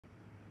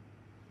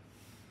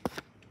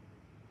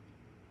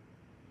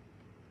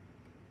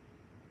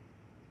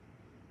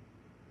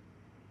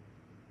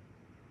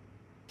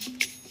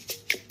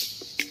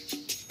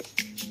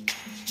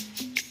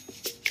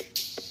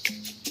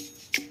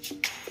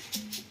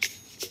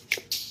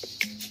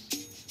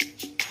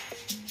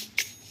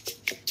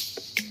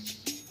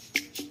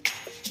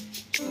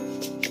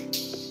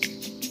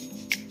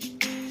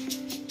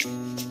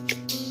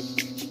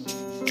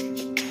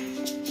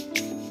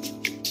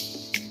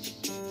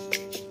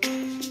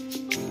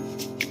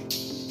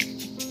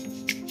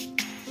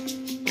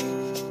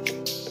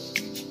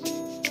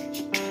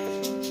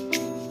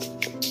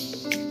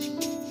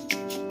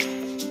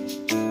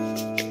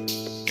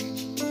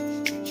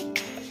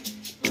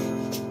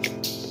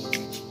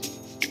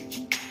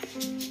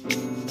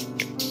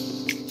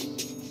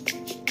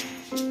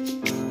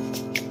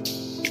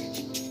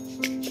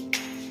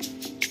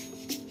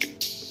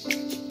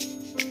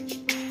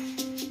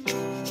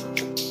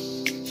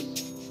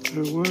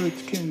The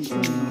words came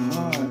from the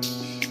heart.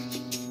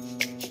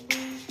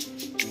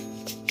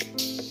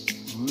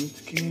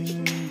 Words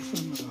came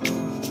from the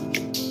heart.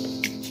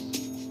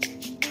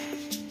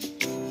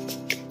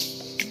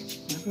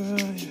 Whenever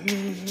I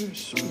heard her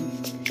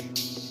speak,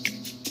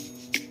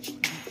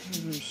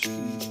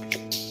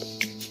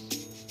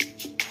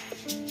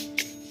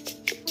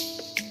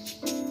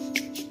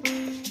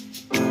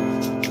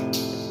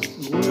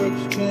 the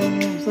words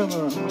came from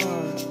her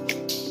heart.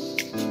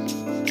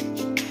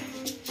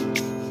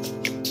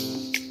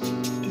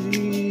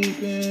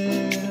 Deep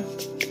inside,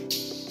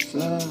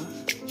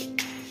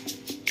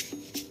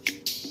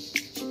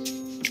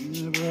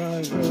 whenever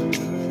I heard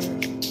her,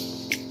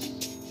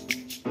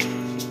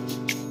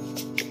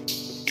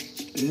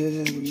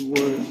 every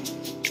word,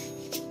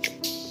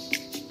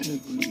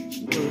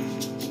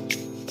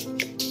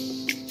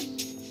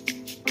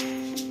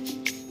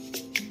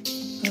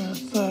 I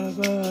thought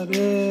about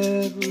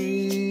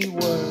every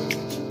word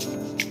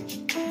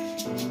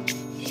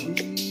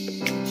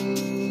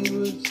she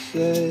would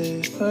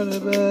say. Thought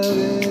about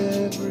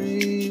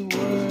every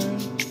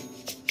word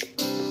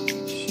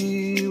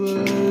she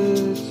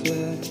would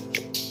say.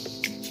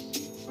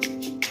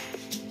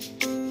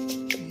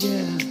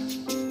 Yeah,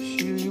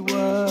 she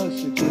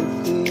was a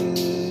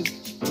gifted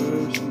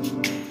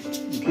person.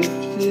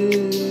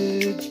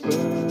 Gifted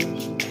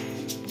person.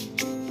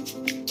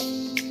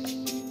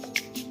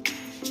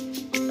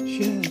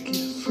 She had a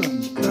gift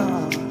from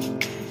God.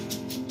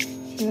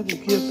 She had a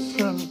gift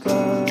from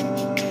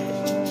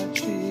God.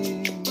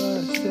 She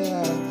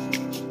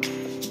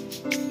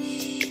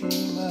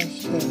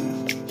must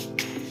have.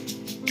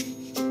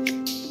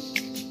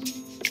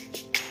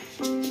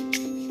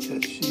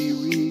 That she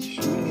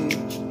reached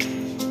me.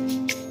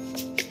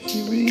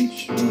 She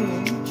reached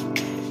me.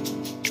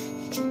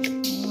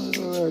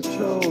 Whenever I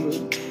told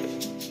her.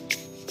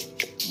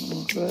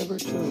 If I ever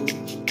told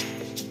her.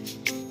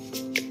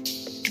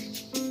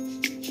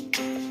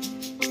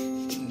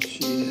 That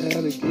she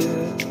had a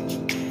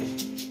gift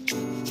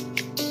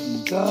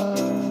from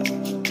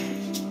God.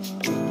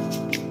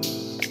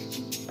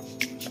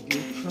 A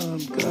gift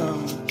from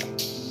God.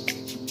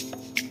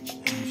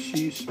 And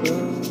she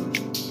spoke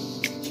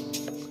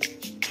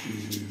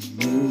to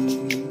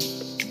me.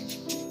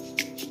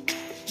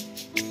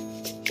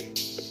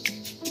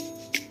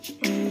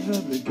 You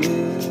have a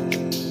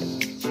gift